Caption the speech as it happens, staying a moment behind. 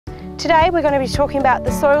Today we're going to be talking about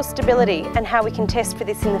the soil stability and how we can test for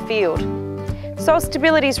this in the field. Soil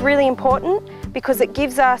stability is really important because it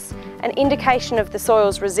gives us an indication of the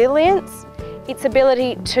soil's resilience, its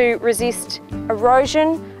ability to resist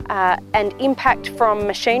erosion and impact from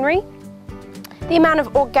machinery, the amount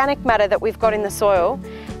of organic matter that we've got in the soil,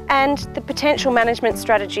 and the potential management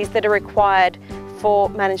strategies that are required for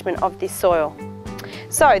management of this soil.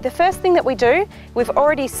 So the first thing that we do, we've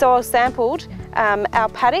already soil sampled our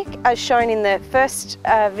paddock as shown in the first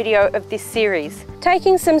video of this series.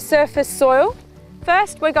 Taking some surface soil,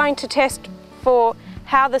 first we're going to test for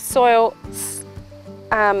how the soil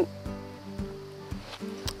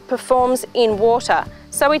performs in water.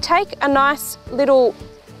 So we take a nice little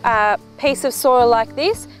piece of soil like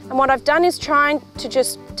this, and what I've done is trying to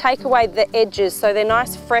just take away the edges, so they're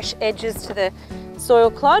nice fresh edges to the soil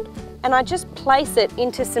clod, and I just place it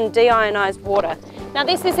into some deionized water. Now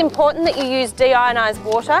this is important that you use deionized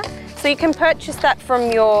water, so you can purchase that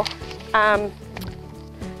from your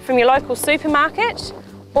local supermarket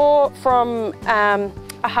or from a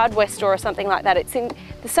hardware store or something like that. It's in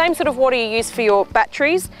the same sort of water you use for your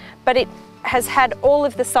batteries, but it has had all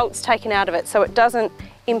of the salts taken out of it, so it doesn't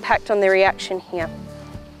impact on the reaction here.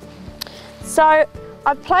 So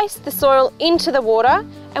I've placed the soil into the water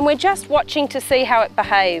and we're just watching to see how it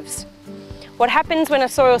behaves. What happens when a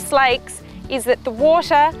soil slakes is that the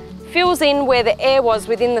water fills in where the air was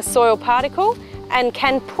within the soil particle and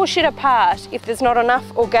can push it apart if there's not enough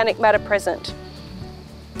organic matter present.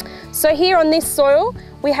 So here on this soil,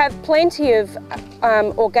 we have plenty of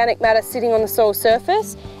organic matter sitting on the soil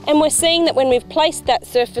surface, and we're seeing that when we've placed that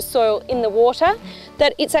surface soil in the water,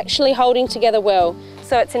 that it's actually holding together well.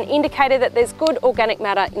 So it's an indicator that there's good organic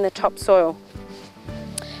matter in the topsoil.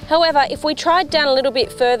 However, if we tried down a little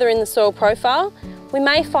bit further in the soil profile, we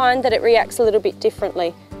may find that it reacts a little bit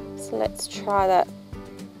differently. So let's try that.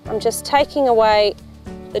 I'm just taking away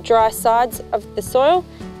the dry sides of the soil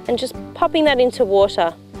and just popping that into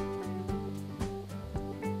water.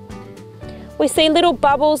 We see little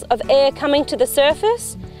bubbles of air coming to the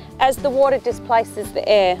surface as the water displaces the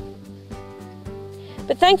air.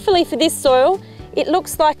 But thankfully for this soil, it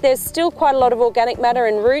looks like there's still quite a lot of organic matter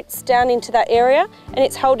and roots down into that area, and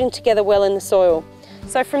it's holding together well in the soil.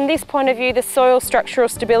 So from this point of view, the soil structural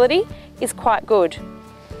stability is quite good.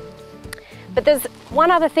 But there's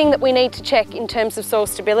one other thing that we need to check in terms of soil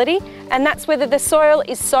stability, and that's whether the soil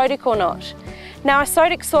is sodic or not. Now, a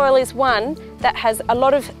sodic soil is one that has a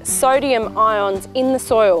lot of sodium ions in the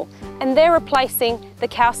soil, and they're replacing the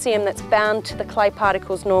calcium that's bound to the clay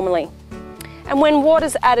particles normally. And when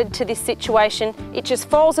water's added to this situation, it just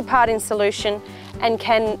falls apart in solution and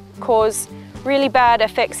can cause really bad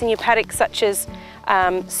effects in your paddock, such as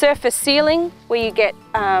surface sealing, where you get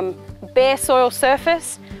bare soil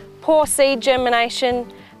surface, poor seed germination,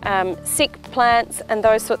 sick plants and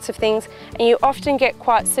those sorts of things, and you often get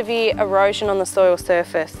quite severe erosion on the soil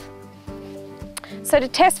surface. So to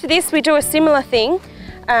test for this, we do a similar thing.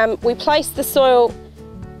 We place the soil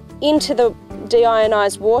into the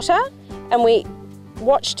deionized water and we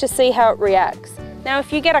watch to see how it reacts. Now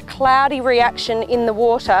if you get a cloudy reaction in the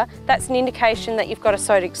water, that's an indication that you've got a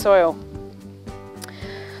sodic soil.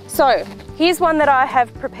 So here's one that I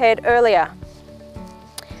have prepared earlier.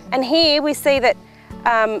 And here we see that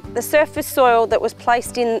the surface soil that was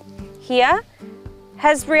placed in here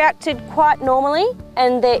has reacted quite normally,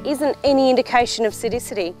 and there isn't any indication of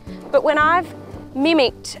sodicity. But when I've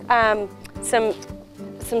mimicked some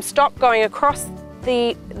stock going across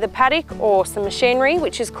the paddock or some machinery,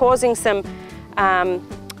 which is causing some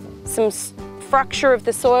fracture of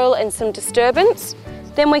the soil and some disturbance,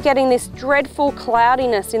 then we're getting this dreadful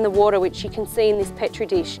cloudiness in the water, which you can see in this Petri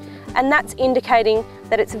dish. And that's indicating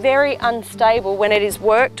that it's very unstable when it is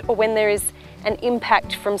worked or when there is an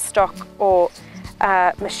impact from stock or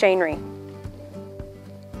machinery.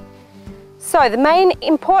 So the main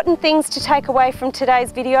important things to take away from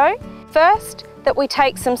today's video: first, that we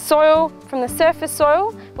take some soil from the surface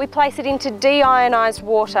soil, we place it into deionized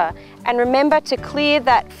water, and remember to clear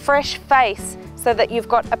that fresh face so that you've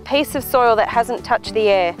got a piece of soil that hasn't touched the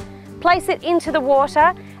air. Place it into the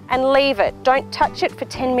water and leave it. Don't touch it for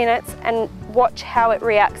 10 minutes and watch how it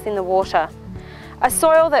reacts in the water. A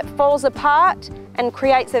soil that falls apart and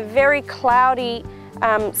creates a very cloudy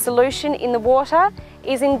solution in the water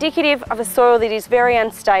is indicative of a soil that is very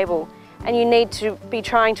unstable, and you need to be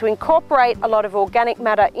trying to incorporate a lot of organic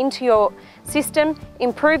matter into your system,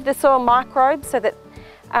 improve the soil microbes so that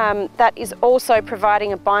that is also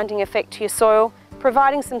providing a binding effect to your soil,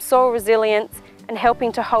 providing some soil resilience and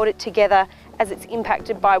helping to hold it together as it's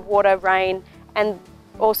impacted by water, rain, and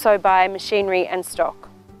also by machinery and stock.